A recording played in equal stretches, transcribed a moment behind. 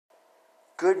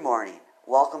Good morning.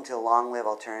 Welcome to the Long Live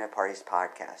Alternative Parties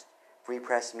podcast. Free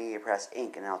Press Media Press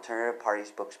Inc., an alternative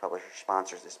parties books publisher,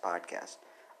 sponsors this podcast.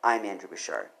 I'm Andrew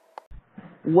Bouchard.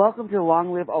 Welcome to the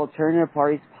Long Live Alternative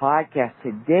Parties podcast.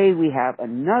 Today we have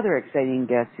another exciting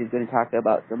guest who's going to talk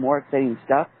about some more exciting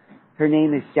stuff. Her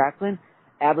name is Jacqueline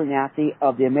Abernathy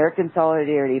of the American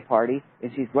Solidarity Party,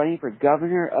 and she's running for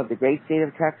governor of the great state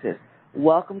of Texas.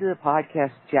 Welcome to the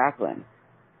podcast, Jacqueline.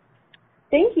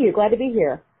 Thank you. Glad to be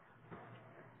here.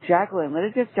 Jacqueline, let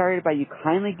us get started by you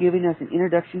kindly giving us an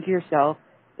introduction to yourself,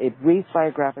 a brief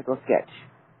biographical sketch.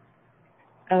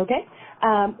 Okay.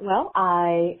 Well,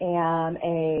 I am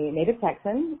a native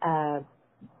Texan.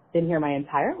 Been here my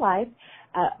entire life.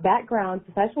 Background,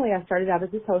 professionally, I started out as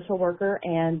a social worker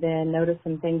and then noticed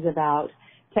some things about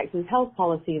Texas health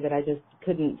policy that I just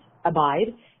couldn't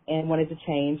abide and wanted to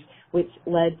change, which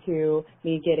led to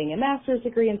me getting a master's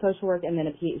degree in social work and then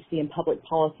a PhD in public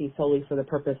policy solely for the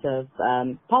purpose of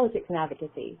politics and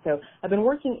advocacy. So I've been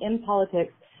working in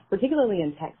politics, particularly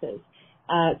in Texas,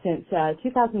 since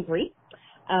 2003.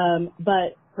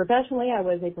 But professionally, I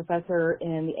was a professor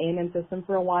in the A&M system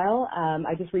for a while.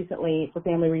 I just recently, for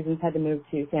family reasons, had to move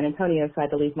to San Antonio, so I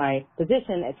had to leave my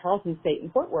position at Charleston State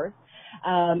in Fort Worth.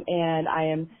 And I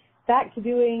am back to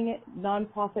doing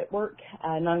nonprofit work,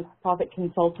 nonprofit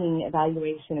consulting,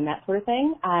 evaluation, and that sort of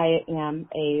thing. I am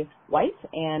a wife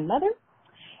and mother,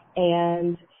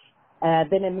 and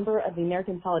been a member of the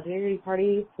American Solidarity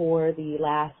Party for the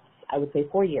last, I would say,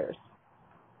 4 years.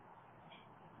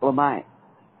 Oh my.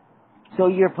 So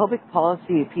your public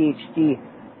policy PhD,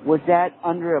 was that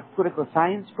under a political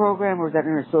science program or was that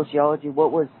under sociology?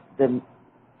 What was the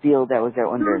field that was there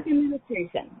under? Public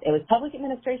administration. It was public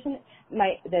administration.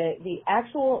 The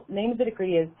actual name of the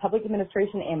degree is public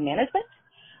administration and management.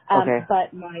 Okay.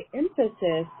 But my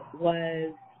emphasis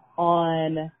was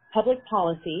on public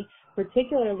policy,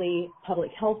 particularly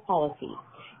public health policy.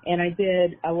 And I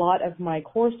did a lot of my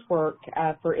coursework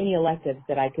for any electives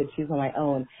that I could choose on my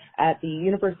own at the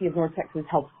University of North Texas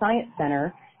Health Science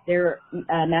Center, their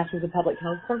Masters of Public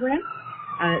Health program,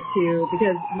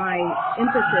 because my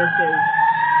emphasis is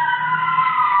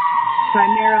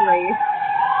primarily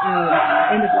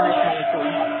end-of-life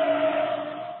policy.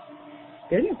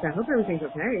 Goodness, I hope everything's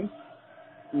okay.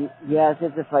 Yes,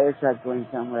 it's a fire truck going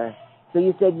somewhere. So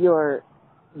you said your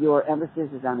emphasis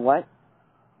is on what?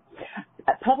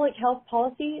 Public health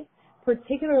policy,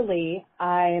 particularly,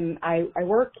 I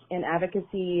work in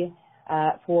advocacy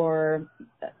for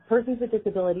persons with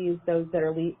disabilities, those that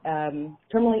are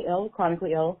terminally ill,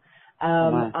 chronically ill.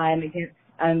 I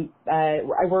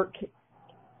work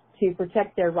to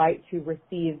protect their right to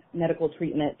receive medical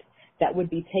treatment that would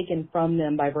be taken from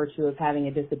them by virtue of having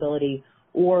a disability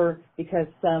or because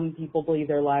some people believe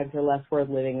their lives are less worth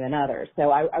living than others. So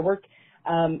I work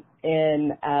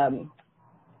in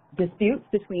disputes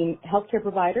between healthcare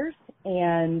providers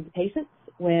and patients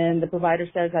when the provider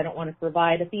says, I don't want to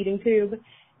provide a feeding tube,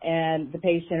 and the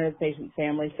patient or the patient's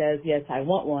family says, yes, I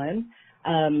want one.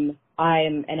 I'm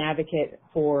an advocate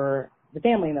for the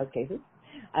family in those cases.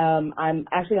 I'm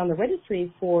actually on the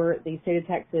registry for the state of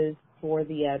Texas for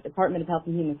the Department of Health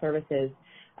and Human Services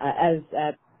as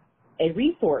a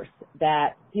resource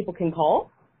that people can call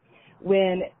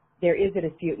when there is a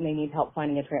dispute and they need help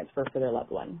finding a transfer for their loved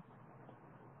one.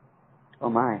 Oh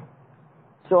my.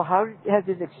 So how has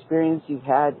this experience you've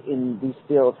had in these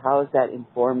fields, how has that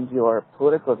informed your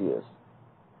political views?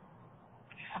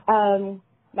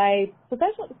 My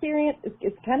professional experience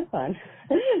is kind of fun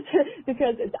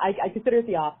because I consider it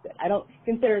the opposite. I don't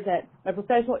consider that my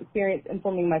professional experience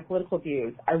informing my political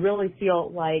views. I really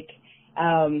feel like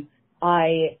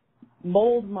I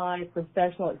mold my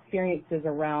professional experiences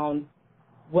around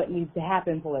what needs to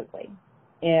happen politically.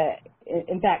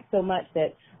 In fact, so much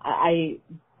that I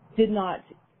did not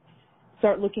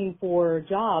start looking for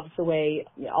jobs the way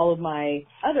all of my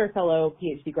other fellow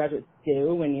PhD graduates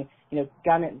do when you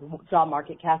got in the job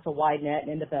market, cast a wide net,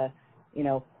 and end up a,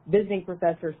 visiting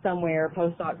professor somewhere,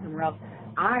 postdoc somewhere else.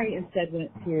 I instead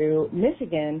went to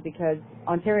Michigan because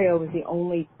Ontario was the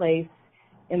only place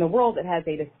in the world that has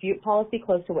a dispute policy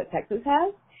close to what Texas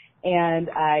has. And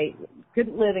I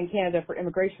couldn't live in Canada for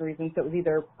immigration reasons, so it was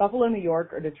either Buffalo, New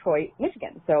York, or Detroit,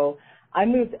 Michigan. So I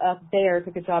moved up there,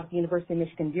 took a job at the University of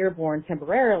Michigan Dearborn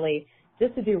temporarily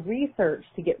just to do research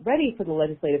to get ready for the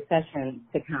legislative session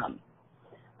to come.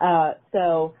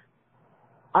 So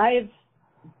I've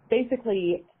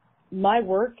basically, my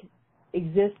work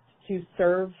exists to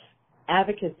serve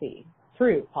advocacy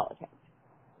through politics.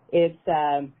 It's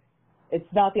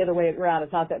not the other way around.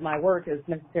 It's not that my work has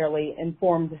necessarily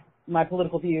informed my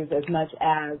political views as much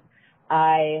as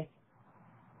I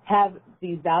have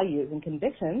these values and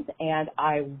convictions, and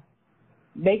I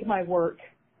make my work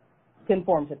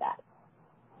conform to that.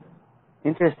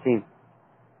 Interesting.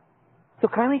 So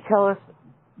kindly tell us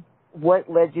what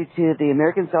led you to the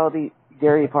American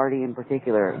Solidarity Party in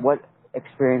particular. What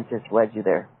experiences led you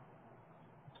there?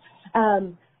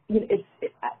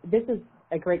 This is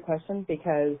a great question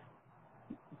because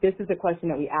this is a question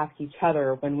that we ask each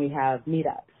other when we have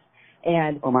meetups.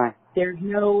 And there's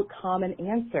no common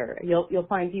answer. You'll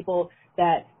find people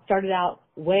that started out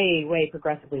way, way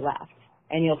progressively left.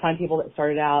 And you'll find people that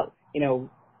started out,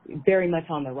 very much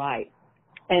on the right.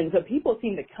 And so people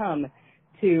seem to come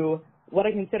to what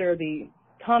I consider the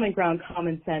common ground,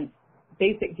 common sense,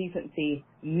 basic decency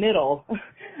middle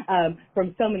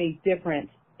from so many different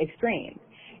extremes.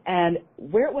 And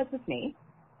where it was with me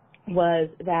was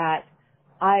that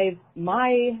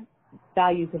my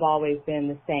values have always been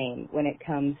the same when it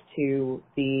comes to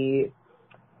the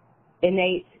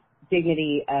innate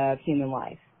dignity of human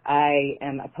life. I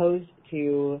am opposed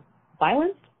to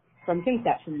violence from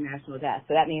conception to national death.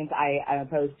 So that means I'm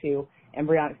opposed to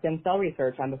embryonic stem cell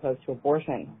research. I'm opposed to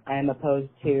abortion. I am opposed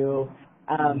to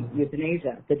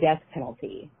euthanasia, the death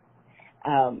penalty,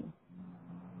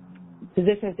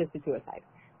 physician-assisted suicide.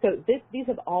 So these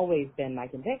have always been my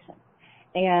convictions.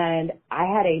 And I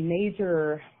had a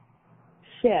major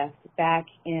shift back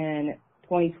in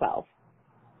 2012.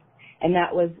 And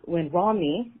that was when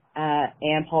Romney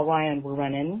and Paul Ryan were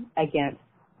running against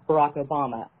Barack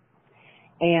Obama.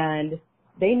 And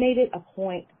they made it a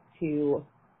point to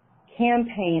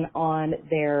campaign on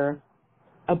their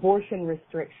abortion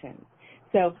restrictions.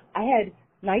 So I had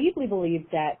naively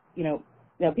believed that,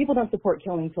 people don't support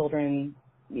killing children.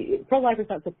 Pro-lifers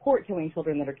don't support killing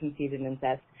children that are conceived in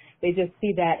incest. They just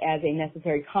see that as a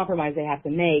necessary compromise they have to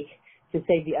make to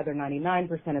save the other 99%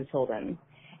 of children.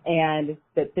 And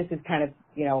that this is kind of,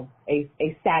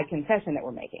 a sad concession that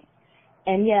we're making.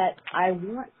 And yet I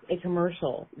watched a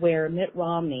commercial where Mitt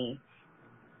Romney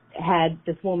had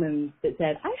this woman that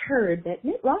said, I heard that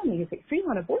Mitt Romney is extreme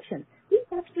on abortion. He's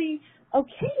actually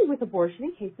okay with abortion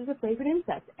in cases of rape and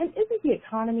incest. And isn't the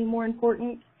economy more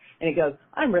important? And it goes,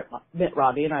 I'm Mitt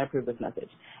Romney and I approve this message.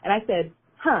 And I said,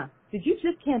 did you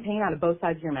just campaign out of both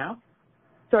sides of your mouth?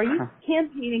 So are you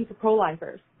campaigning to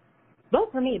pro-lifers? Vote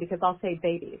for me because I'll save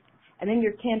babies. And then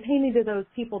you're campaigning to those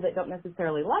people that don't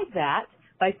necessarily like that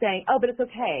by saying, but it's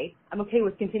okay. I'm okay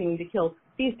with continuing to kill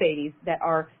these babies that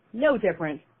are no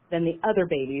different than the other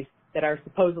babies that are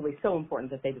supposedly so important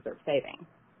that they deserve saving.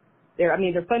 They're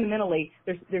fundamentally,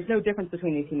 there's no difference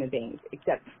between these human beings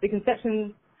except the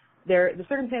conception, the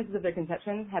circumstances of their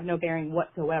conception have no bearing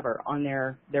whatsoever on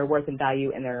their worth and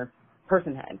value and their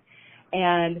personhood.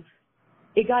 And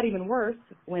it got even worse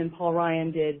when Paul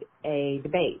Ryan did a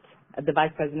debate, the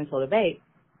vice presidential debate,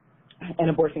 and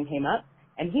abortion came up,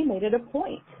 and he made it a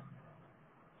point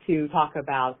to talk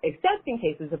about accepting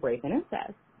cases of rape and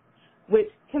incest, which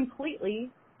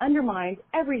completely undermines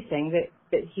everything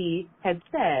that he had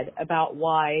said about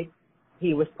why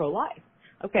he was pro-life.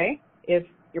 Okay, if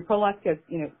you're pro-life because,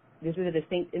 this is a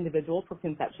distinct individual from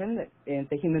conception, that is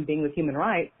a human being with human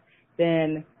rights,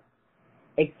 then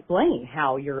explain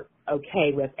how you're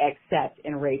okay with accept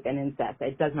and rape and incest.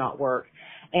 It does not work.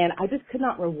 And I just could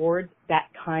not reward that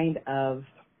kind of,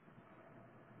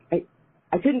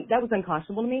 I couldn't, that was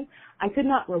unconscionable to me. I could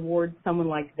not reward someone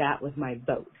like that with my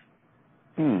vote.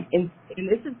 And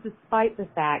this is despite the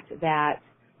fact that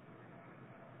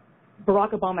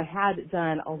Barack Obama had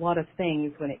done a lot of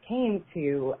things when it came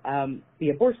to the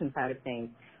abortion side of things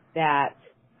that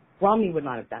Romney would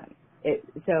not have done.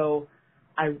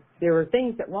 There were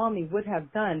things that Romney would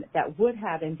have done that would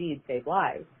have indeed saved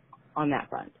lives on that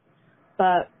front.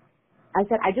 But I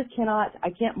said, I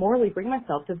can't morally bring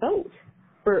myself to vote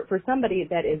for somebody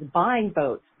that is buying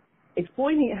votes,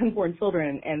 exploiting unborn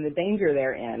children and the danger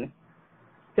therein.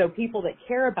 So people that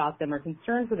care about them or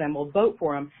concerned for them will vote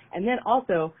for them. And then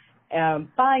also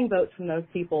buying votes from those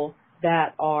people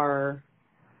that are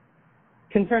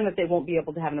concerned that they won't be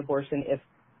able to have an abortion if,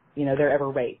 they're ever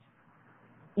raped.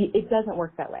 It doesn't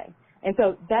work that way. And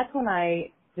so that's when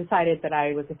I decided that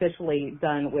I was officially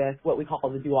done with what we call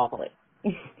the duopoly.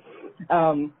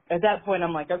 At that point,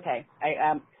 I'm like, okay,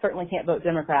 I certainly can't vote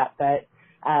Democrat, but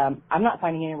I'm not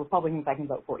finding any Republicans I can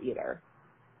vote for either.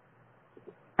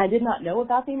 I did not know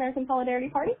about the American Solidarity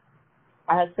Party.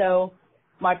 So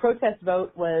my protest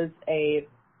vote was a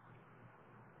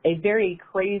very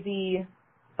crazy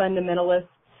fundamentalist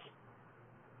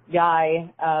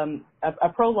guy, a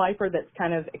pro-lifer that's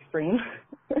kind of extreme.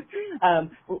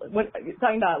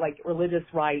 Talking about like religious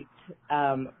right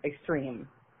extreme.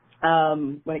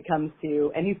 when it comes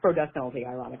to, and he's pro-death penalty,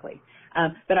 ironically.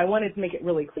 But I wanted to make it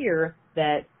really clear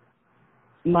that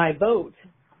my vote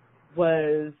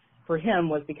for him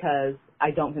was because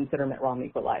I don't consider Mitt Romney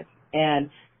for life. And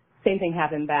same thing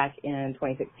happened back in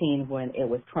 2016 when it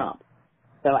was Trump.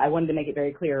 So I wanted to make it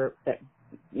very clear that,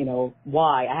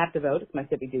 why I have to vote. It's my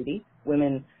civic duty.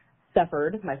 Women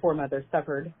suffered, my foremothers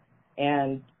suffered,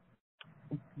 and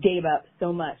gave up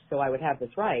so much so I would have this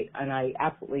right, and I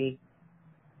absolutely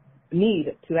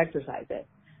need to exercise it.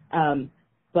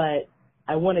 But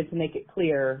I wanted to make it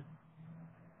clear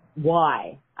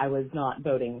why I was not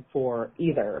voting for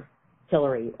either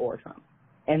Hillary or Trump.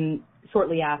 And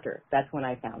shortly after, that's when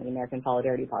I found the American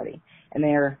Solidarity Party. And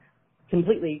they're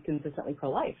completely consistently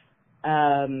pro-life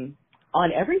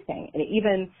on everything. And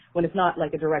even when it's not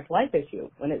like a direct life issue,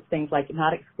 when it's things like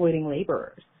not exploiting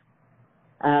laborers,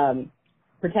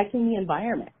 protecting the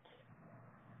environment.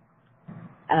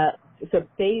 So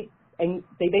they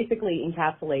basically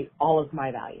encapsulate all of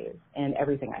my values and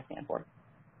everything I stand for.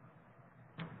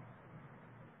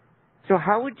 So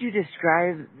how would you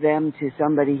describe them to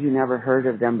somebody who never heard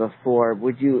of them before?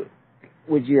 Would you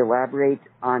elaborate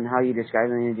on how you describe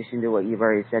them in addition to what you've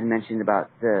already said, mentioned about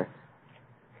the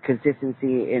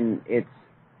consistency in its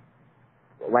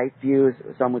life views?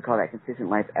 Some would call that consistent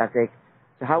life ethic.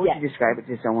 So how would you describe it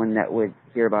to someone that would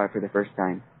hear about it for the first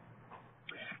time?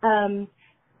 Well,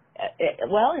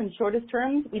 in shortest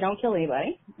terms, we don't kill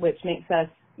anybody, which makes us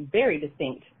very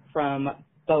distinct from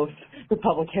both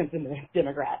Republicans and the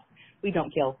Democrats. We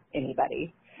don't kill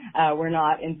anybody. We're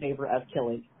not in favor of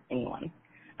killing anyone.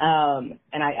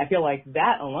 And I feel like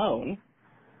that alone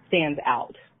stands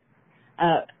out.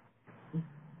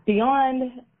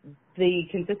 Beyond the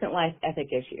consistent life ethic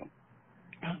issue,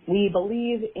 we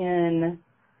believe in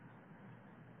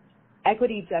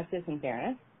equity, justice, and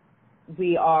fairness.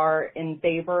 We are in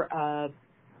favor of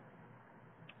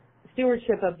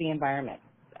stewardship of the environment,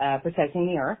 protecting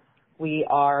the earth. We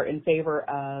are in favor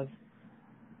of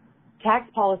tax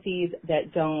policies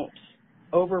that don't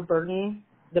overburden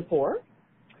the poor.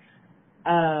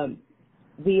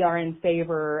 We are in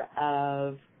favor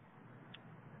of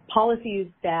policies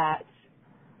that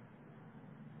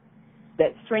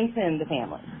strengthen the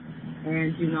family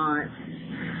and do not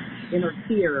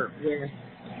interfere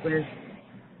with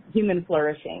human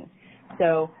flourishing.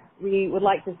 So we would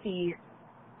like to see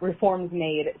reforms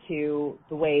made to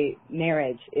the way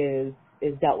marriage is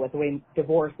dealt with, the way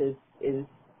divorce is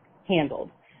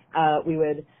handled. We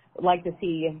would like to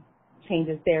see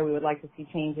changes there. We would like to see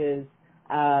changes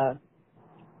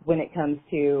when it comes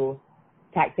to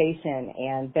taxation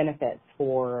and benefits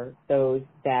for those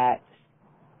that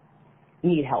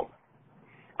need help.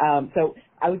 So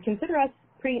I would consider us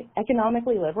pretty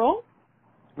economically liberal,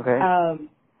 okay,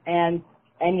 and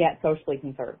yet socially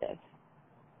conservative.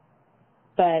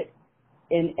 But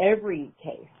in every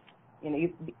case,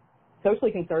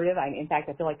 socially conservative, in fact,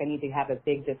 I feel like I need to have a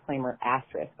big disclaimer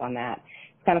asterisk on that.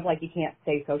 It's kind of like you can't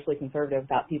say socially conservative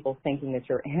without people thinking that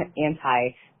you're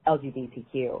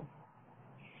anti-LGBTQ.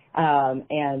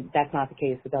 And that's not the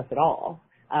case with us at all.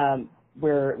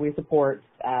 We support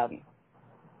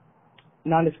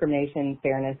non-discrimination,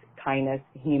 fairness, kindness,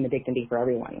 human dignity for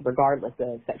everyone, regardless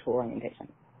of sexual orientation.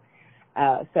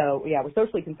 So, yeah, we're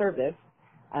socially conservative,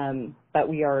 but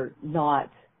we are not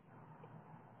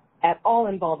at all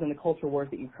involved in the culture wars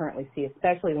that you currently see,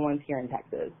 especially the ones here in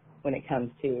Texas, when it comes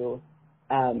to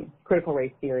critical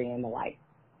race theory and the like.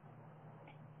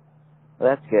 Well,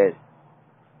 that's good.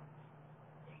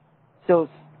 So,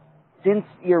 since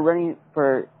you're running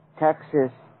for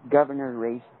Texas governor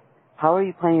race, how are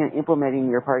you planning on implementing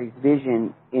your party's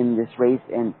vision in this race?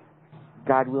 And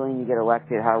God willing, you get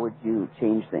elected, how would you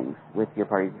change things with your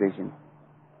party's vision?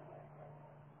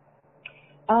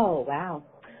 Oh, wow.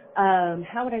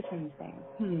 How would I change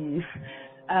things?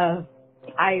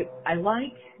 I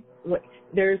like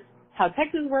there's how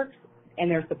Texas works and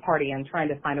there's the party. I'm trying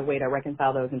to find a way to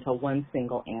reconcile those into one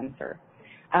single answer.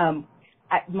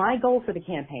 My goal for the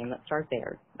campaign, let's start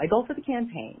there. My goal for the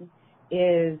campaign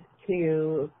is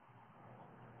to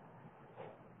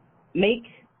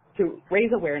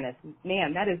raise awareness.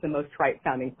 Man, that is the most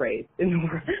trite-sounding phrase in the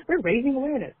world. We're raising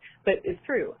awareness. But it's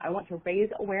true. I want to raise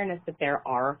awareness that there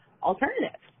are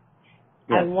alternatives.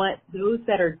 Yes. I want those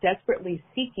that are desperately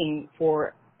seeking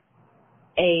for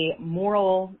a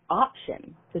moral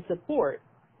option to support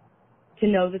to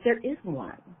know that there is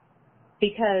one.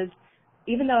 Because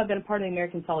even though I've been a part of the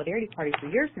American Solidarity Party for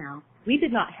years now, we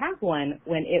did not have one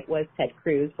when it was Ted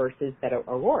Cruz versus Beto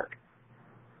O'Rourke.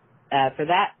 For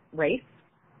that race,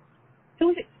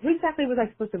 who exactly was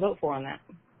I supposed to vote for on that?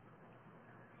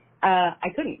 I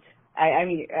couldn't.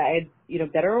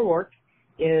 Beto O'Rourke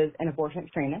is an abortion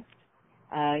extremist.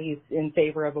 He's in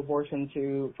favor of abortion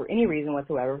for any reason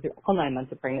whatsoever, through all 9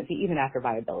 months of pregnancy, even after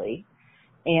viability.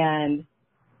 And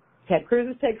Ted Cruz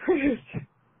is Ted Cruz.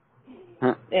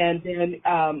 Huh. And then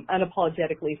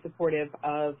unapologetically supportive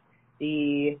of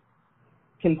the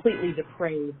completely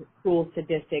depraved, cruel,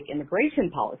 sadistic immigration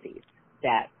policies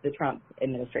that the Trump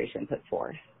administration put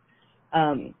forth.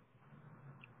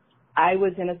 I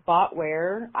was in a spot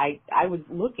where I was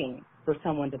looking for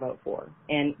someone to vote for,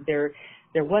 and there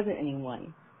wasn't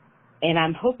anyone. And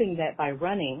I'm hoping that by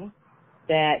running,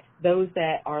 that those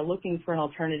that are looking for an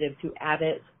alternative to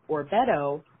Abbott or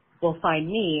Beto will find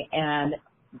me and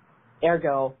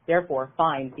therefore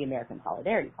find the American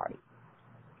Solidarity Party.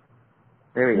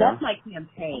 There we go. That's my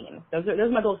campaign. Those are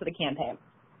my goals for the campaign.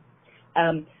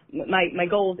 My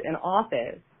goals in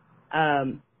office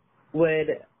would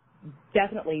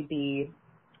definitely be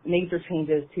major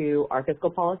changes to our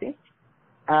fiscal policy.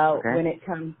 When it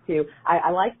comes to, I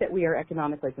like that we are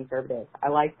economically conservative. I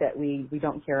like that we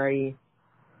don't carry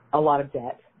a lot of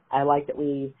debt. I like that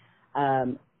we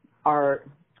are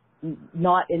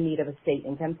not in need of a state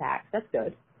income tax. That's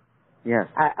good. Yes.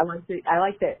 I like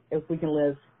that if we can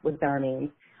live within our means.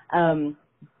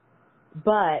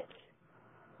 But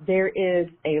there is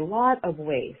a lot of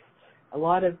waste, a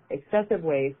lot of excessive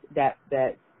waste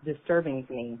that's disturbing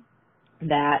to me,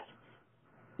 that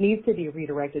needs to be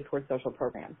redirected towards social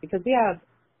programs, because we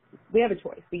have a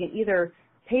choice. We can either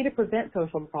pay to prevent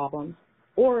social problems,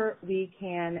 or we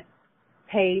can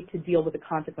pay to deal with the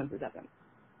consequences of them.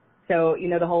 So,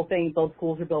 the whole thing, build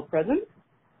schools or build prisons,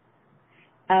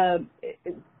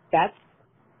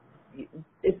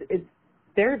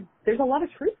 there's a lot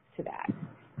of truth to that.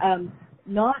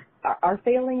 Not our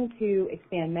failing to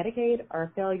expand Medicaid,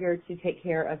 our failure to take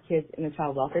care of kids in the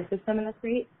child welfare system in the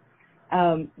state,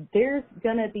 there's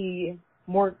going to be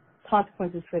more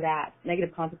consequences for that,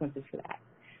 negative consequences for that.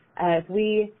 If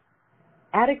we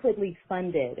adequately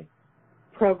funded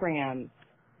programs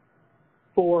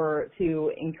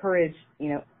to encourage,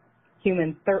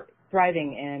 human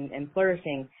thriving and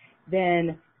flourishing,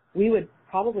 then we would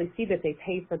probably see that they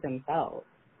pay for themselves.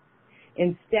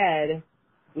 Instead,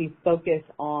 we focus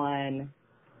on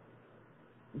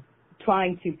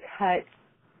trying to cut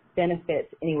benefits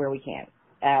anywhere we can.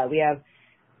 We have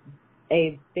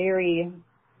a very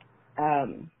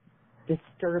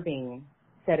disturbing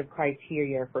set of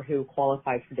criteria for who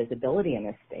qualifies for disability in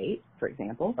this state, for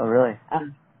example. Oh, really?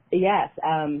 Yes.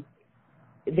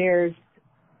 There's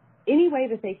any way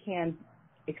that they can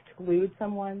exclude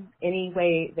someone, any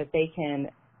way that they can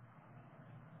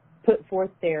put forth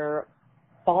their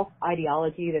false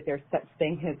ideology that there's such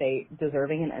thing as a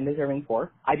deserving and undeserving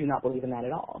for. I do not believe in that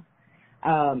at all.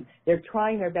 They're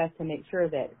trying their best to make sure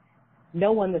that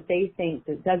no one that they think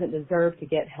that doesn't deserve to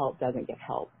get help doesn't get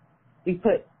help. We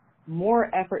put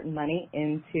more effort and money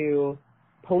into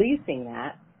policing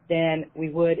that than we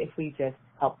would if we just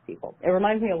helped people. It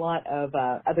reminds me a lot of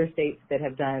other states that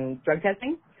have done drug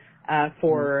testing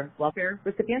for welfare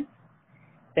recipients.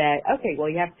 That, okay, well,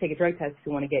 you have to take a drug test if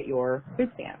you want to get your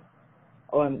food stamp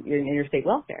in your state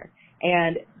welfare.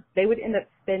 And they would end up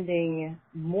spending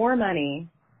more money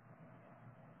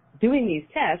doing these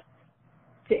tests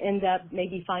to end up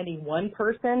maybe finding one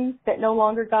person that no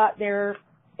longer got their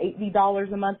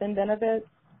 $80 a month in benefits,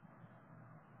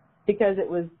 because it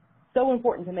was so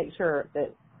important to make sure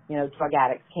that, drug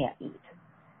addicts can't eat.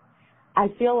 I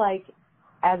feel like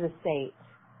as a state,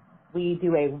 we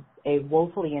do a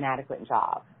woefully inadequate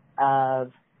job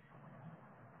of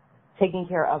taking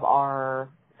care of our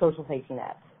social safety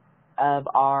nets, of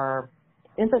our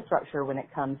infrastructure when it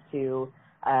comes to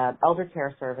elder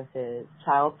care services,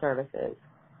 child services.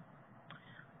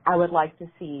 I would like to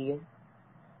see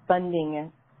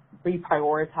funding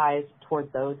reprioritized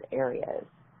towards those areas.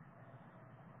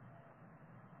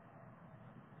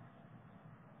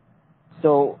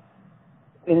 So,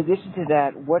 in addition to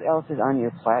that, what else is on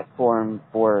your platform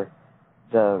for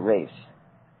the race?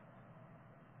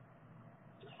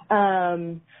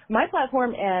 My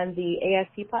platform and the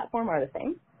AST platform are the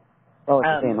same. Oh, it's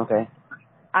the same. Okay.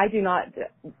 I do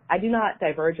not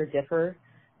diverge or differ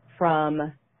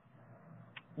from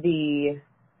the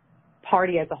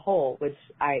party as a whole, which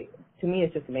to me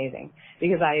is just amazing,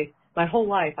 because my whole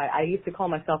life I used to call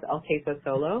myself El Queso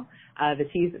Solo, the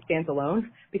cheese that stands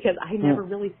alone, because I never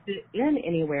really fit in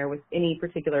anywhere with any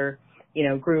particular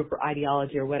group or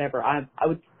ideology or whatever. I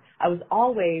was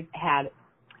always had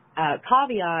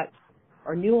caveats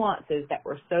or nuances that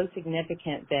were so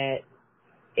significant that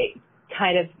it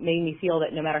kind of made me feel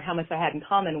that no matter how much I had in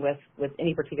common with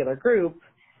any particular group,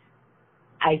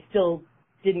 I still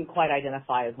didn't quite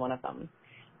identify as one of them.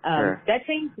 Sure. That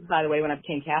changed, by the way, when I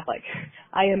became Catholic.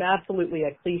 I am absolutely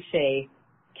a cliche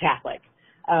Catholic.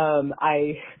 I'm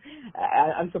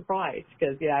surprised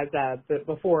because,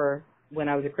 before, when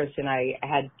I was a Christian, I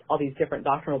had all these different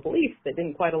doctrinal beliefs that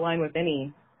didn't quite align with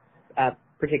any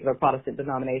particular Protestant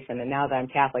denomination. And now that I'm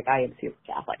Catholic, I am super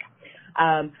Catholic.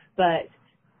 But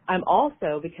I'm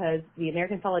also, because the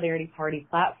American Solidarity Party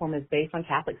platform is based on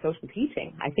Catholic social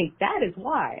teaching, I think that is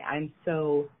why I'm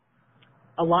so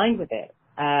aligned with it.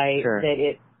 Sure.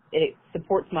 That it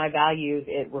supports my values,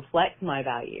 it reflects my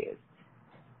values.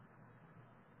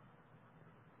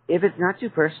 If it's not too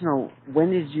personal, when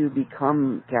did you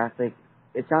become Catholic?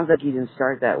 It sounds like you didn't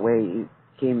start that way. You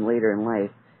came later in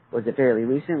life. Was it fairly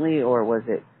recently, or was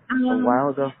it a while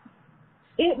ago?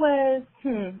 It was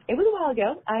a while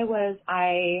ago.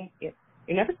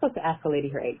 You're never supposed to ask a lady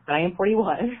her age, but I am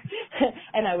 41,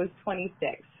 and I was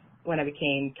 26 when I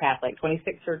became Catholic,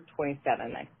 26 or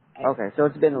 27. Okay, so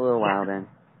it's been a little while then.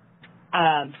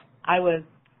 I was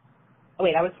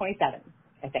 27,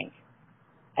 I think.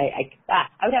 I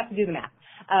would have to do the math.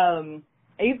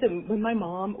 I used to, when my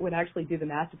mom would actually do the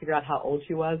math to figure out how old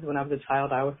she was when I was a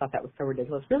child, I always thought that was so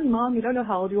ridiculous. Really, Mom, you don't know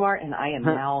how old you are? And I am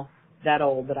now that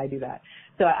old that I do that.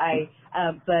 So I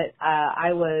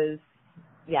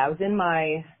was in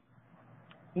my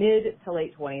mid to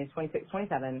late 20s, 26,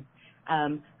 27.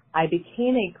 I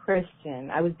became a Christian.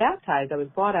 I was baptized. I was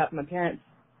brought up. My parents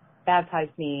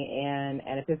baptized me in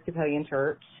an Episcopalian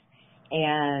church,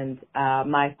 and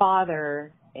my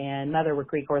father and mother were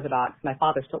Greek Orthodox. My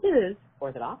father still is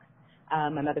Orthodox. My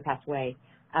mother passed away.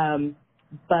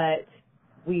 But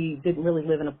we didn't really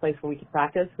live in a place where we could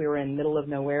practice. We were in middle of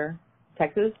nowhere,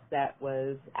 Texas. That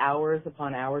was hours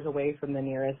upon hours away from the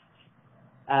nearest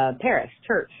parish,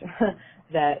 church,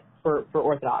 that for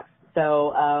Orthodox.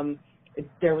 So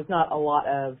there was not a lot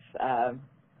of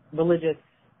religious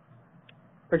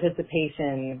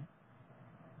participation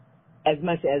as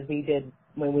much as we did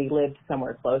when we lived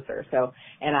somewhere closer. So,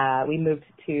 and we moved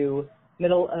to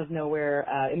middle of nowhere,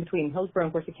 in between Hillsborough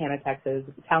and Corsicana, Texas,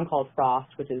 a town called Frost,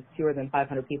 which is fewer than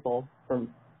 500 people from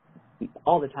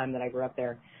all the time that I grew up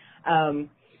there.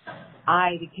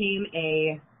 I became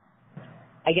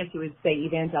I guess you would say,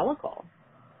 evangelical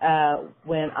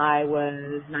when I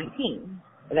was 19.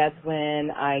 That's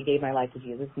when I gave my life to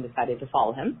Jesus and decided to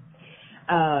follow him.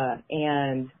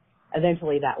 And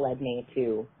eventually that led me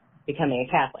to becoming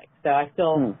a Catholic. So I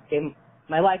still,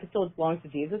 my life still belongs to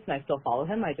Jesus, and I still follow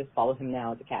him. I just follow him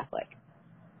now as a Catholic.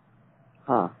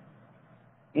 Huh.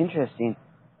 Interesting.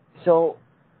 So,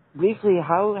 briefly,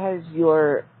 how has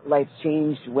your life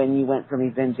changed when you went from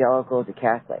evangelical to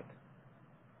Catholic?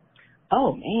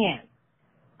 Oh, man.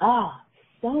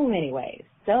 So many ways.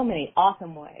 So many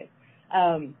awesome ways.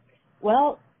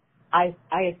 Well, I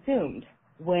assumed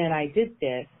when I did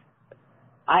this,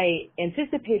 I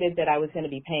anticipated that I was going to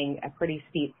be paying a pretty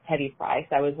steep, heavy price.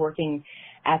 I was working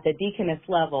at the deaconess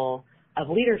level of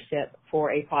leadership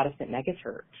for a Protestant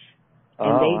megachurch.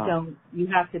 And you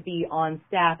have to be on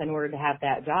staff in order to have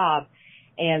that job.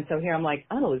 And so here I'm like,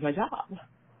 I'm going to lose my job.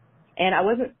 And I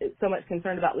wasn't so much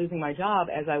concerned about losing my job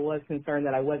as I was concerned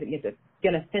that I wasn't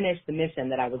going to finish the mission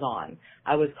that I was on.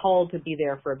 I was called to be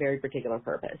there for a very particular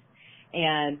purpose.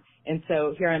 And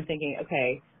so here I'm thinking,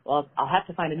 okay, well, I'll have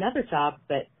to find another job,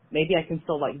 but maybe I can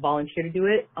still volunteer to do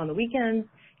it on the weekends.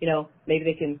 Maybe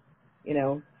they can,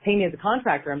 pay me as a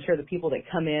contractor. I'm sure the people that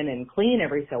come in and clean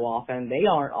every so often, they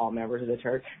aren't all members of the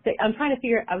church. I was trying to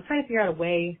figure out a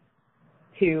way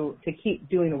to keep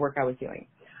doing the work I was doing.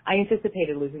 I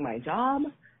anticipated losing my job.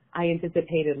 I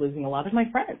anticipated losing a lot of my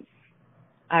friends.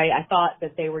 I thought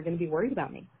that they were going to be worried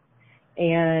about me,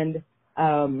 and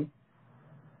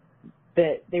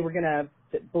that they were going to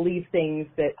believe things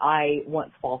that I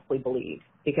once falsely believed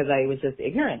because I was just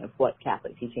ignorant of what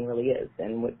Catholic teaching really is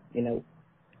and what,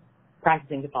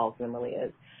 practicing Catholicism really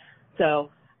is.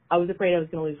 So I was afraid I was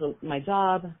going to lose my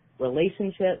job,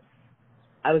 relationships.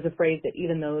 I was afraid that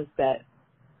even those that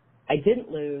I didn't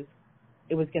lose,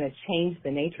 it was going to change the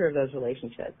nature of those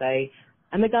relationships.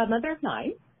 I'm a godmother of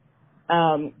 9,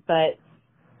 but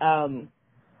 5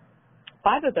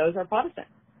 of those are Protestant.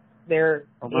 They're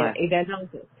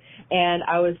evangelicals. And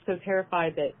I was so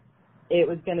terrified that it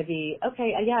was going to be,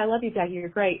 okay, yeah, I love you, Jackie, you're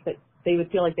great, but they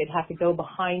would feel like they'd have to go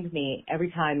behind me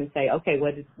every time and say, okay,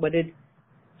 what did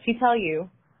she tell you?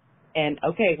 And,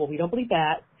 okay, well, we don't believe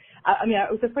that. I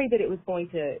was afraid that it was going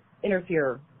to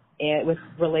interfere with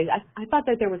I thought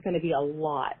that there was going to be a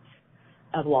lot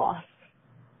of loss.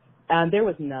 There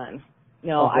was none.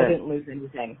 No, I didn't lose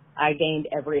anything. I gained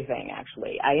everything,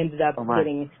 actually. I ended up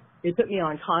they put me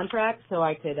on contract so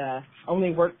I could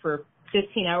only work for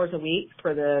 15 hours a week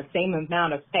for the same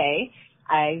amount of pay.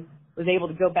 I was able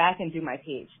to go back and do my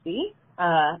PhD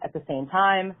at the same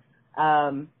time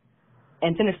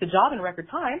and finish the job in record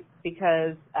time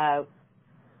because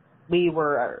me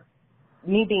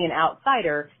being an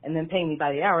outsider and then paying me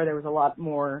by the hour, there was a lot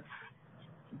more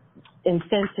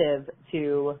incentive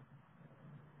to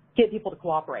get people to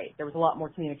cooperate. There was a lot more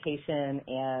communication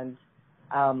and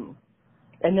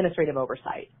administrative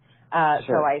oversight. Sure.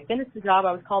 So I finished the job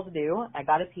I was called to do. I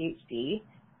got a PhD.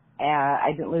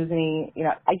 I didn't lose any,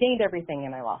 I gained everything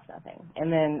and I lost nothing.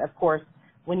 And then, of course,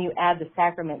 when you add the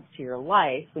sacraments to your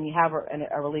life, when you have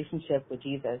a relationship with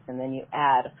Jesus, and then you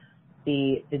add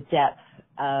the depth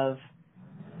of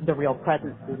the real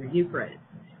presence through the Eucharist,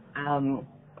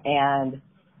 and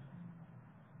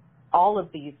all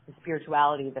of the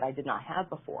spirituality that I did not have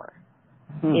before,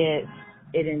 it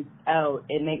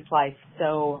makes life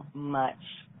so much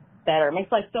better. It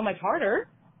makes life so much harder.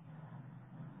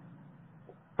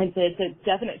 It's a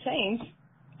definite change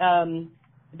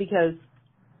because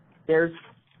there's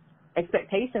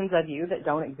expectations of you that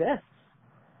don't exist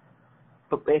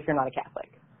if you're not a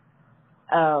Catholic.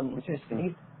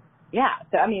 Interesting. Yeah.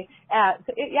 So I mean,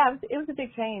 it was a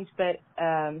big change, but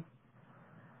I'm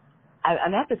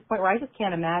at this point where I just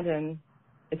can't imagine.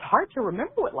 It's hard to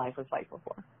remember what life was like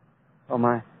before. Oh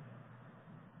my.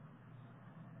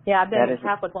 Yeah, I've been a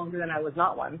Catholic longer than I was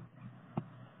not one.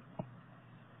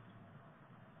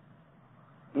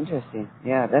 Interesting.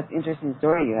 Yeah, that's an interesting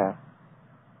story you have.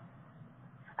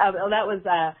 Well, that was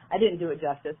I didn't do it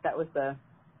justice. That was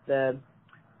the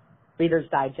Reader's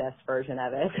Digest version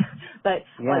of it. But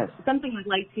yes. Something I'd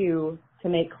like to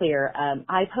make clear,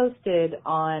 I posted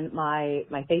on my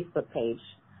Facebook page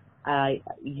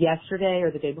yesterday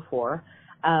or the day before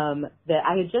that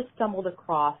I had just stumbled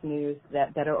across news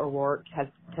that Beto O'Rourke has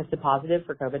tested positive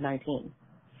for COVID-19.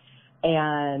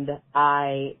 And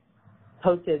I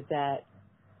posted that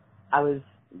I was,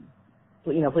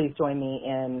 please join me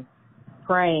in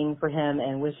praying for him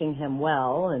and wishing him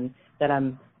well, and that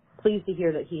I'm pleased to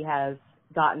hear that he's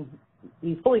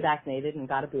fully vaccinated and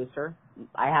got a booster.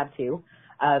 I have too,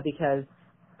 because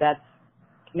that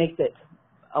makes it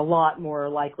a lot more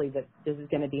likely that this is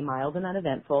going to be mild and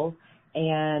uneventful.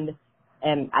 And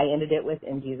I ended it with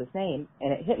 "in Jesus' name,"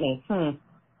 and it hit me.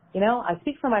 I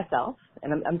speak for myself,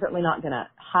 and I'm certainly not going to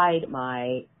hide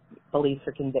my beliefs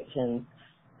or convictions.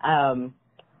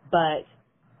 But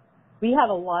we have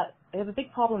a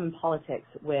big problem in politics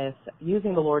with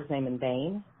using the Lord's name in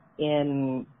vain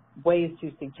in ways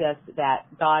to suggest that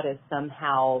God is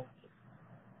somehow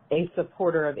a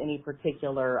supporter of any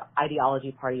particular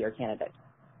ideology, party, or candidate.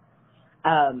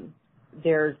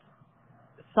 There's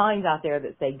signs out there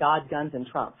that say God, guns, and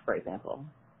Trump, for example,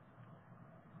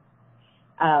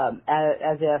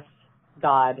 as if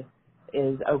God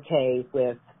is okay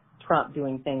with Trump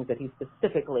doing things that he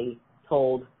specifically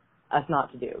told us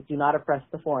not to do. Do not oppress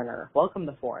the foreigner. Welcome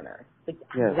the foreigner. It's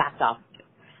the exact opposite.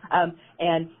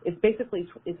 And it's basically,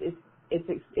 it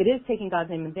is taking God's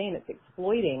name in vain. It's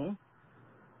exploiting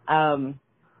and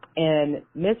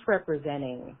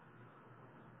misrepresenting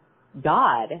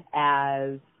God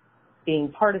as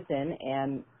being partisan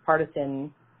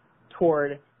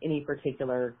toward any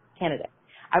particular candidate.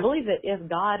 I believe that if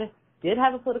God did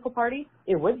have a political party,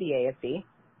 it would be AFC.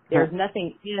 There's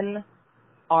nothing in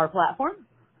our platform.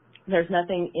 There's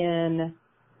nothing in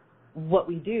what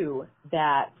we do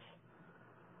that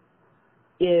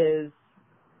is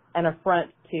an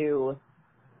affront to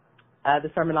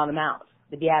the Sermon on the Mount,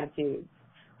 the Beatitudes,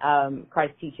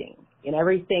 Christ's teaching. And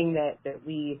everything that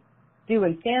we do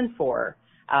and stand for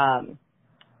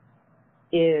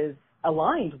is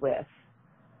aligned with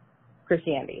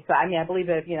Christianity. So, I believe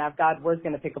that, if God was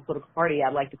going to pick a political party,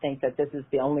 I'd like to think that this is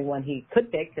the only one he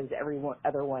could pick, because every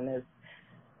other one is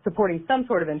supporting some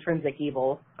sort of intrinsic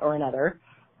evil or another.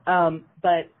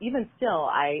 But even still,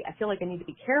 I feel like I need to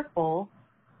be careful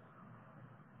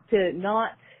to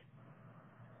not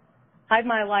hide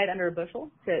my light under a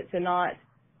bushel, to not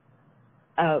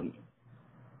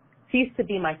cease to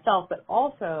be myself, but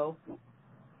also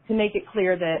to make it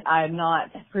clear that I'm not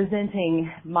presenting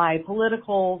my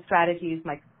political strategies,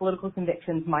 my political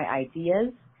convictions, my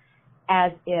ideas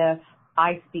as if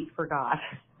I speak for God.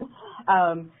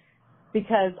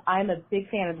 Because I'm a big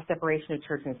fan of the separation of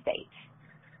church and state,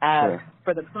 Sure.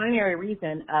 for the primary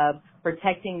reason of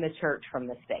protecting the church from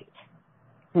the state.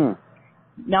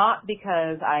 Not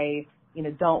because I,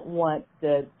 don't want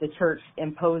the church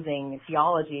imposing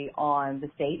theology on the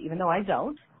state, even though I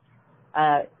don't.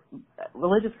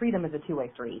 Religious freedom is a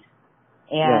two-way street.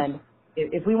 And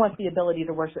if we want the ability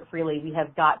to worship freely, we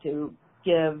have got to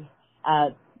give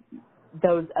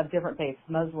those of different faiths,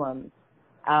 Muslims,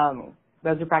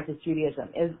 those who practice Judaism,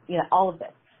 is, all of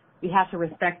this. We have to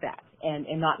respect that and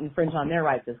not infringe on their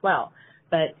rights as well.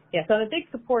 But, yeah, so I'm a big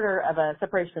supporter of a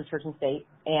separation of church and state,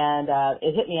 and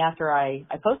it hit me after I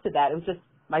posted that. It was just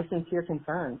my sincere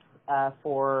concerns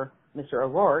for Mr.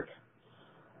 O'Rourke.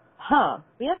 I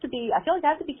feel like I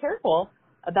have to be careful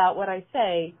about what I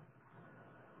say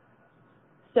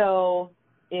so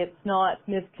it's not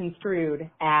misconstrued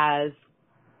as,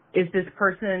 is this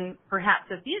person perhaps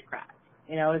a theocrat?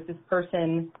 Is this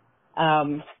person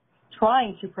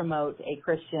trying to promote a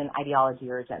Christian ideology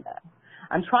or agenda?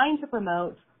 I'm trying to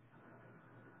promote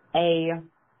a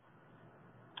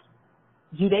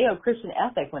Judeo-Christian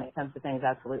ethic when it comes to things,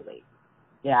 absolutely.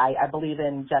 Yeah, I believe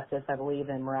in justice. I believe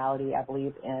in morality. I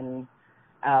believe in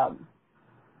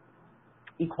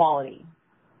equality.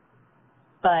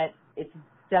 But it's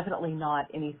definitely not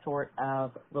any sort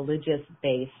of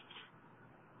religious-based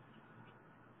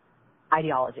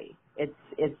ideology.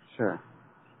 It's sure.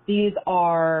 These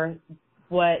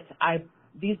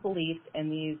beliefs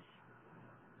and these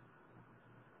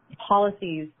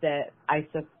policies that I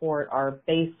support are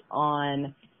based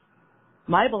on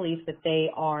my belief that they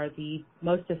are the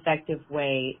most effective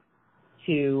way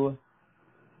to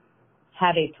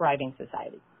have a thriving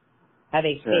society, have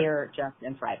a fair, just,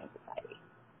 and thriving society.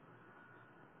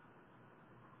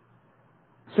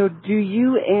 So do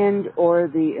you or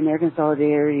the American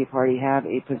Solidarity Party have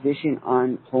a position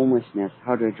on homelessness,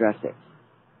 how to address it?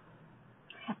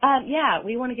 Yeah,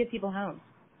 we want to get people home.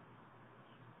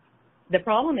 The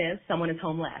problem is someone is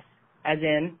homeless, as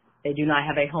in they do not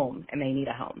have a home and they need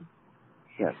a home.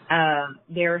 Yes.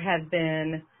 There have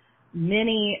been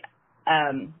many,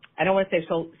 I don't want to say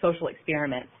social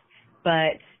experiments,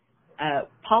 but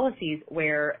policies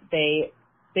where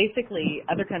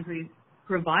other countries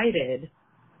provided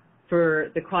for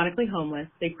the chronically homeless,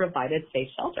 they provided safe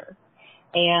shelter.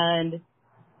 And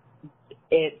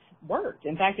it's worked.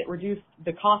 In fact, it reduced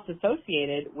the cost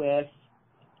associated with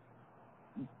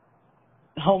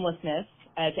homelessness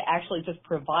to actually just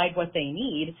provide what they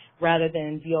need rather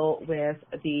than deal with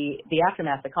the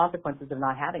aftermath, the consequences of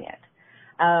not having it.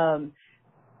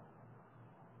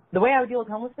 The way I would deal with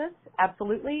homelessness,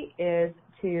 absolutely, is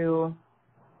to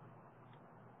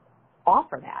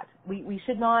offer that. We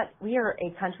are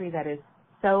a country that is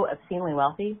so obscenely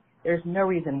wealthy, there's no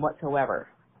reason whatsoever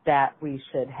that we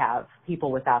should have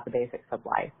people without the basics of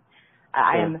life.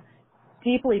 I am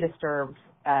deeply disturbed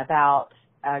about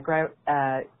Greg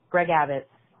Abbott's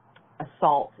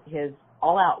assault, his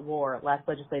all-out war last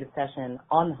legislative session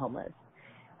on the homeless,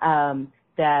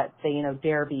 that they,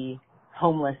 dare be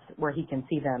homeless where he can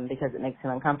see them because it makes him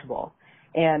uncomfortable.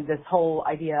 And this whole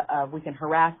idea of we can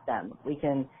harass them, we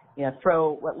can,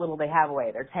 throw what little they have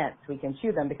away, their tents, we can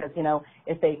chew them because,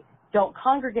 if they don't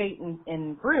congregate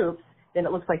in groups, then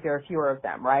it looks like there are fewer of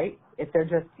them, right? If they're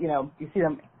just, you see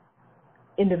them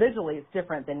individually, it's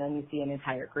different than when you see an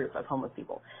entire group of homeless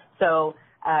people. So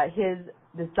his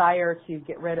desire to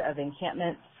get rid of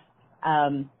encampments,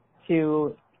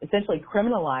 to essentially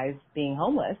criminalize being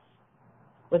homeless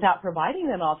without providing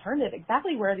them an alternative,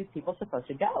 exactly where are these people supposed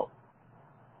to go?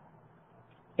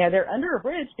 Yeah, they're under a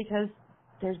bridge because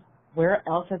where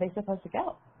else are they supposed to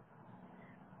go?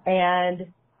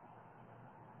 And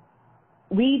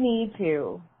we need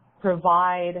to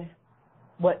provide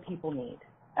what people need.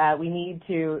 We need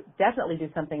to definitely do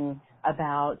something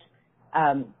about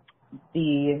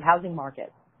the housing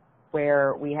market,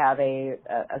 where we have a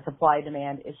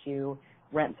supply-demand issue.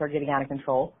 Rents are getting out of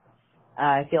control.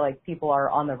 I feel like people are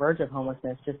on the verge of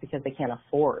homelessness just because they can't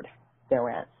afford their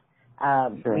rents.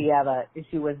 We have an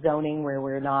issue with zoning where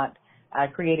we're not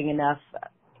creating enough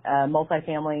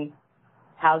multifamily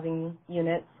housing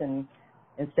units, and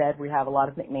instead we have a lot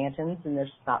of McMansions, and there's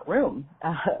just not room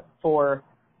for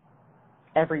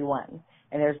everyone,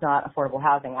 and there's not affordable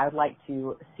housing. I would like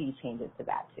to see changes to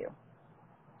that too.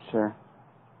 Sure.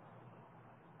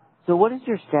 So what is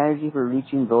your strategy for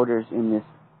reaching voters in this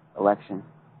election?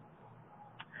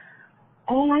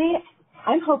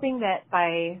 I'm hoping that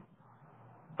by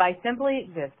simply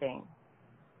existing,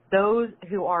 those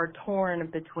who are torn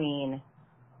between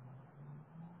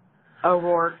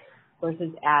O'Rourke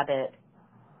versus Abbott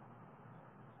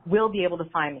will be able to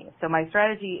find me. So my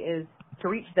strategy is to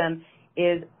reach them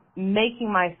is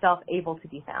making myself able to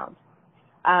be found.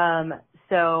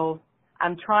 So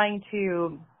I'm trying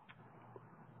to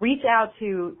reach out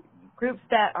to groups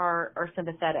that are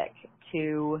sympathetic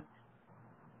to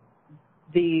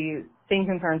the same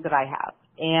concerns that I have.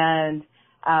 And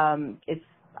it's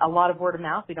a lot of word of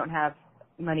mouth. We don't have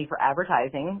money for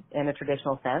advertising in a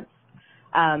traditional sense.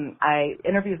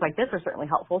 Interviews like this are certainly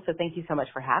helpful, so thank you so much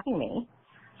for having me.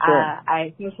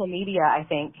 Sure. Social media, I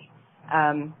think,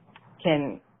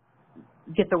 can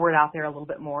get the word out there a little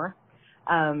bit more.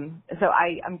 So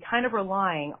I'm kind of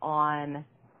relying on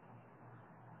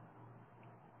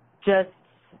just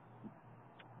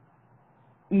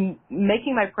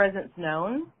making my presence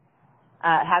known,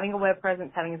 having a web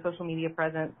presence, having a social media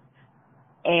presence,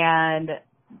 and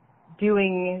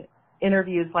doing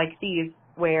interviews like these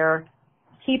where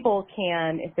people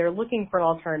can, if they're looking for an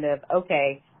alternative,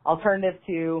 okay, alternative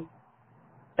to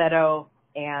Beto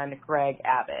and Greg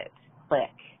Abbott, click.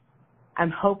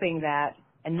 I'm hoping that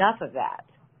enough of that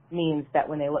means that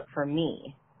when they look for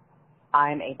me,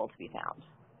 I'm able to be found.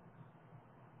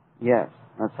 Yes,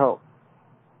 let's hope.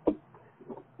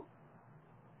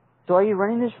 So are you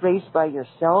running this race by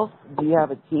yourself? Do you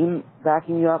have a team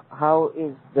backing you up? How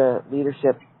is the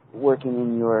leadership working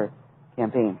in your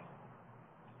campaign?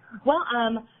 Well,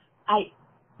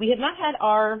 we have not had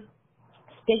our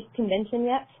state convention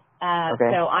yet.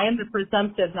 Okay. So I am the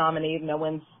presumptive nominee. No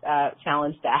one's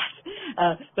challenged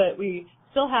that. But we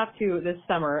still have to, this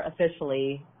summer,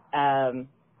 officially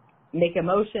make a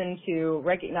motion to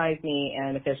recognize me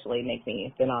and officially make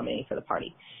me the nominee for the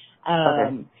party.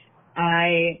 Okay.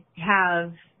 I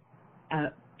have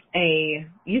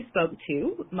you spoke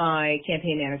to my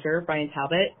campaign manager, Brian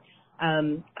Talbot.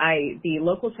 The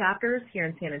local chapters here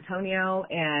in San Antonio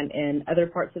and in other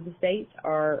parts of the state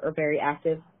are very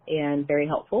active and very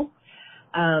helpful.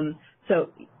 So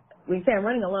when you say I'm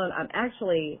running alone,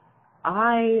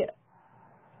 I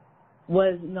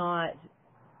was not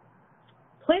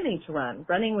planning to run.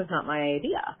 Running was not my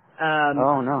idea.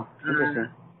 Oh, no. Interesting.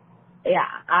 Yeah,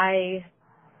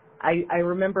 I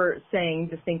remember saying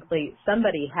distinctly,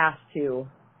 somebody has to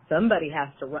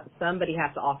run, somebody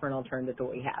has to offer an alternative to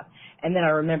what we have. And then I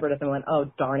remembered it and went, oh,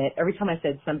 darn it. Every time I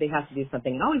said somebody has to do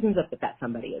something, it always ends up that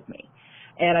somebody is me.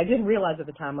 And I didn't realize at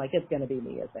the time, like, it's going to be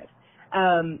me, is it?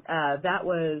 That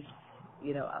was,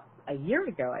 a year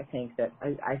ago, I think, that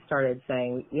I started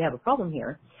saying, we have a problem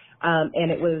here.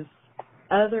 And it was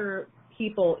other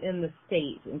people in the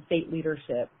state and state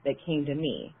leadership that came to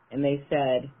me and they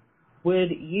said,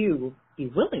 would you be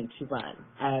willing to run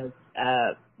as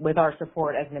with our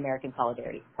support as an American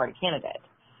Solidarity Party candidate?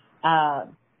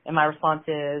 And my response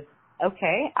is,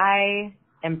 okay, I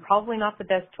am probably not the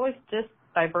best choice just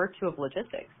by virtue of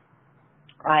logistics.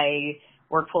 I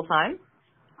work full time.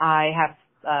 I have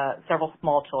several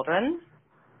small children.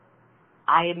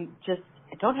 I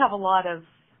don't have a lot of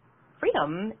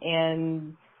freedom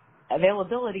and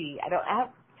availability. I don't have,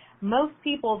 most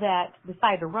people that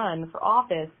decide to run for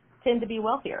office tend to be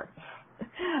wealthier.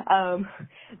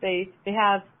 They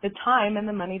have the time and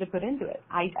the money to put into it.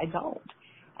 I don't.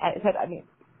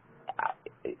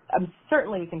 I'm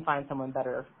certainly we can find someone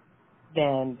better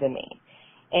than me.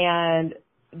 And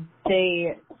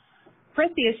they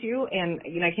pressed the issue, and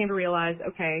I came to realize,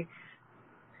 okay,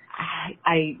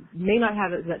 I may not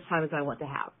have as much time as I want to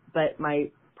have, but my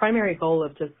primary goal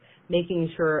of just making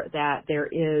sure that there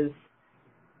is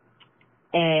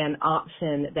an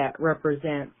option that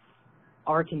represents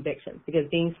our convictions, because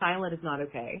being silent is not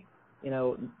okay.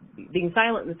 Being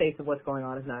silent in the face of what's going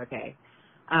on is not okay.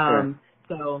 Sure.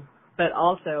 So, but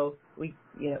also we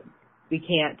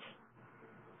can't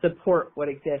support what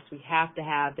exists. We have to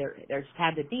have, there just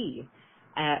had to be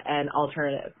an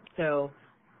alternative. So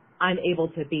I'm able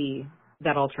to be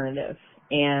that alternative.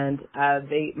 And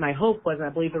my hope was, and I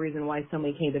believe the reason why so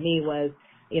many came to me was,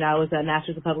 I was a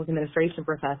Master's of Public Administration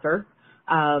professor.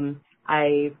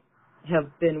 I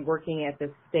have been working at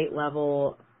the state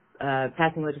level,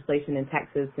 passing legislation in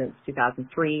Texas since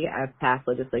 2003. I've passed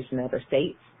legislation in other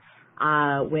states.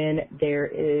 When there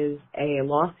is a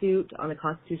lawsuit on the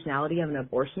constitutionality of an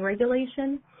abortion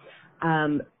regulation,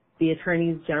 the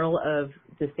attorneys general of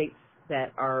the states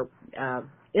that are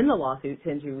in the lawsuit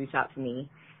tend to reach out to me,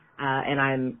 and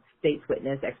I'm state's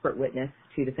witness, expert witness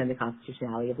to defend the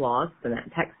constitutionality of laws. So that in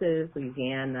Texas,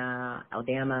 Louisiana,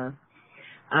 Alabama.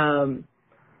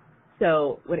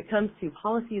 So when it comes to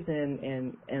policies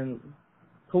and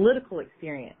political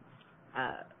experience,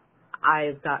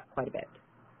 I've got quite a bit.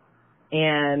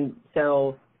 And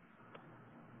so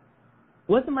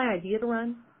it wasn't my idea to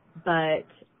run, but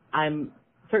I'm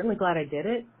certainly glad I did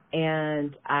it.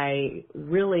 And I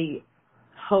really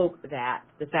hope that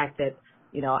the fact that,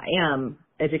 I am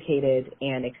educated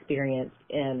and experienced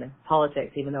in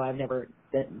politics, even though I've never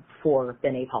been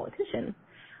a politician,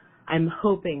 I'm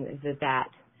hoping that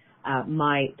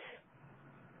might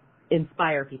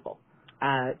inspire people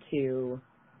to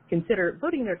consider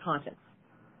voting their conscience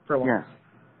for once. Yes.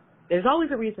 There's always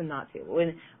a reason not to.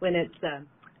 When it's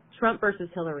Trump versus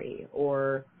Hillary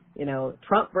or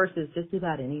Trump versus just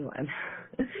about anyone.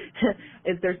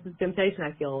 If there's this temptation,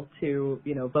 I feel, to,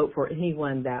 vote for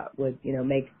anyone that would,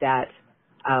 make that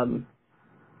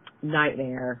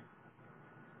nightmare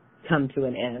come to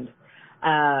an end.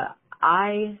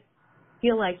 I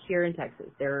feel like here in Texas,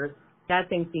 there's bad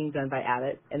things being done by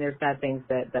Abbott, and there's bad things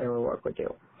that Beto O'Rourke would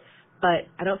do. But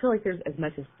I don't feel like there's as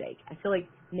much at stake. I feel like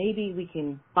maybe we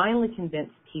can finally convince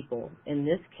people in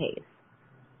this case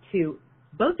to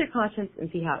vote their conscience and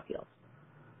see how it feels.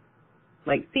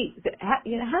 Like, see, how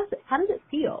does it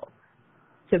feel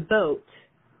to vote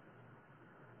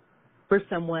for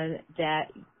someone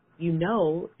that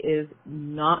is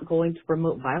not going to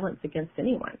promote violence against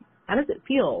anyone? How does it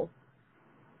feel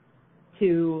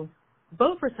to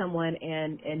vote for someone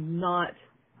and not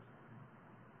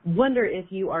wonder if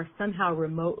you are somehow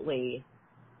remotely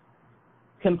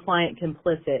compliant,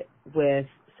 complicit with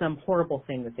some horrible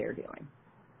thing that they're doing?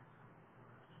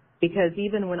 Because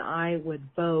even when I would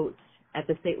vote at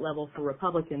the state level for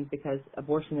Republicans, because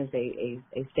abortion is a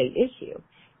state issue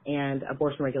and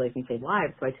abortion regulations save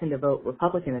lives, so I tend to vote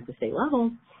Republican at the state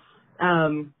level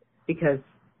because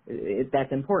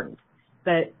that's important.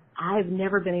 But I've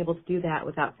never been able to do that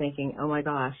without thinking, oh my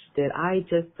gosh, did I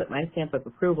just put my stamp of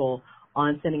approval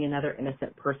on sending another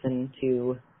innocent person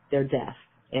to their death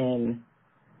in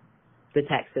the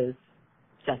Texas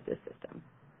justice system?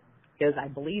 Because I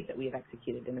believe that we have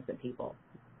executed innocent people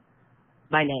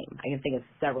by name. I can think of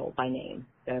several by name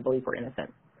that I believe were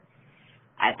innocent.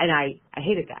 I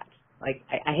hated that. Like,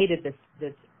 I hated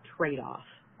this trade-off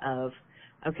of,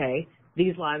 okay,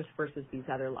 these lives versus these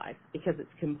other lives, because it's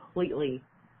completely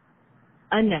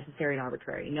unnecessary and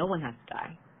arbitrary. No one has to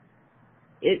die.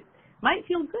 It might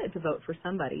feel good to vote for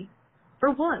somebody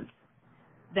for once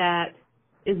that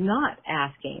is not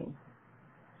asking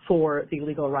for the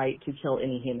legal right to kill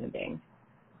any human being.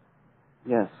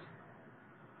 Yes.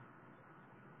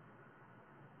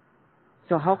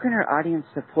 So how can our audience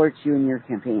support you in your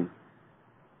campaign?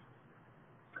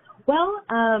 Well,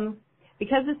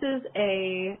 because this is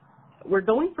we're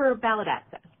going for ballot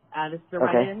access. This is a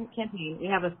write-in campaign.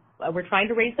 We're trying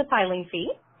to raise the filing fee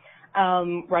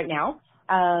right now.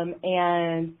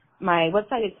 And my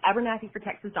website is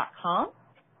abernathyfortexas.com,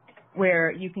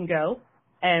 where you can go.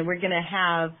 And we're going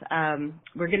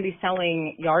to be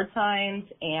selling yard signs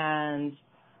and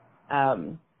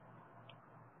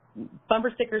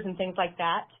bumper stickers and things like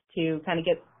that to kind of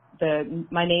get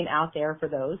my name out there for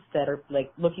those that are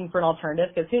like looking for an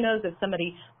alternative. Because who knows if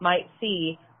somebody might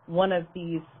see one of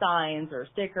these signs or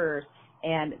stickers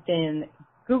and then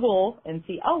Google and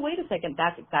see, oh, wait a second,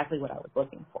 that's exactly what I was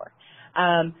looking for.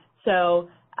 So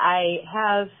I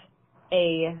have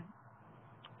a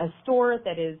store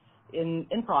that is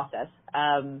in process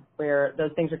where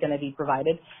those things are going to be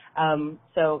provided.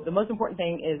 So the most important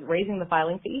thing is raising the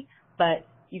filing fee, but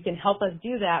you can help us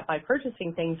do that by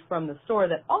purchasing things from the store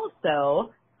that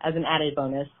also, as an added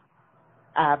bonus,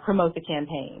 promote the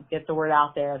campaign, get the word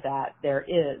out there that there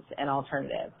is an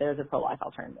alternative. There's a pro-life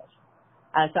alternative.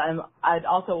 So I'd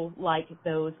also like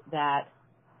those that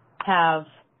have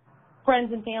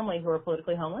friends and family who are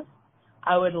politically homeless.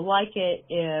 I would like it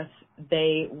if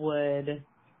they would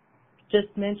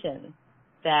just mention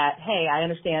that, hey, I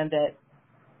understand that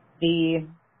the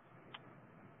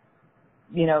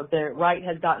right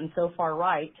has gotten so far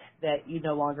right that you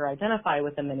no longer identify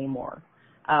with them anymore.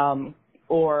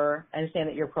 Or I understand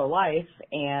that you're pro-life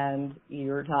and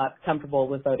you're not comfortable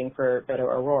with voting for Beto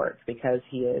O'Rourke because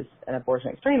he is an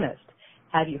abortion extremist.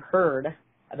 Have you heard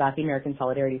about the American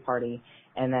Solidarity Party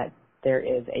and that there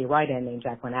is a write-in named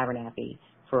Jacqueline Abernathy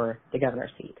for the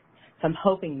governor's seat? So I'm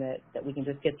hoping that we can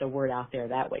just get the word out there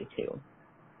that way too.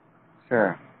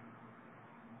 Sure.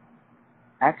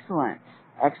 Excellent.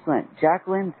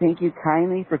 Jacqueline, thank you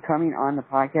kindly for coming on the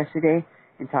podcast today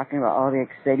and talking about all the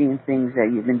exciting things that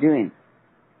you've been doing.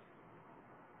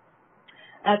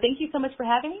 Thank you so much for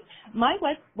having me. My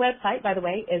website, by the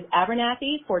way, is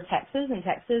Abernathy for Texas, and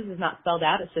Texas is not spelled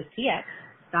out, it's just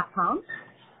tx.com.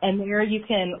 And there you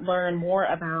can learn more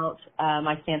about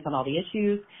my stance on all the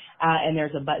issues, and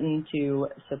there's a button to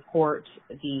support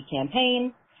the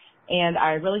campaign, and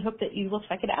I really hope that you will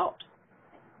check it out.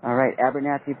 All right,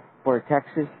 Abernathy for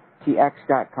Texas,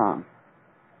 tx.com.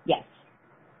 Yes.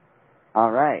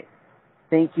 All right.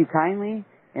 Thank you kindly,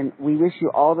 and we wish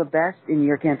you all the best in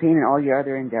your campaign and all your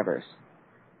other endeavors.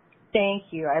 Thank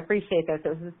you. I appreciate this.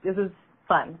 This was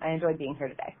fun. I enjoyed being here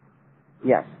today.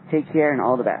 Yes. Take care and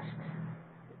all the best.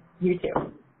 You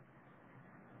too.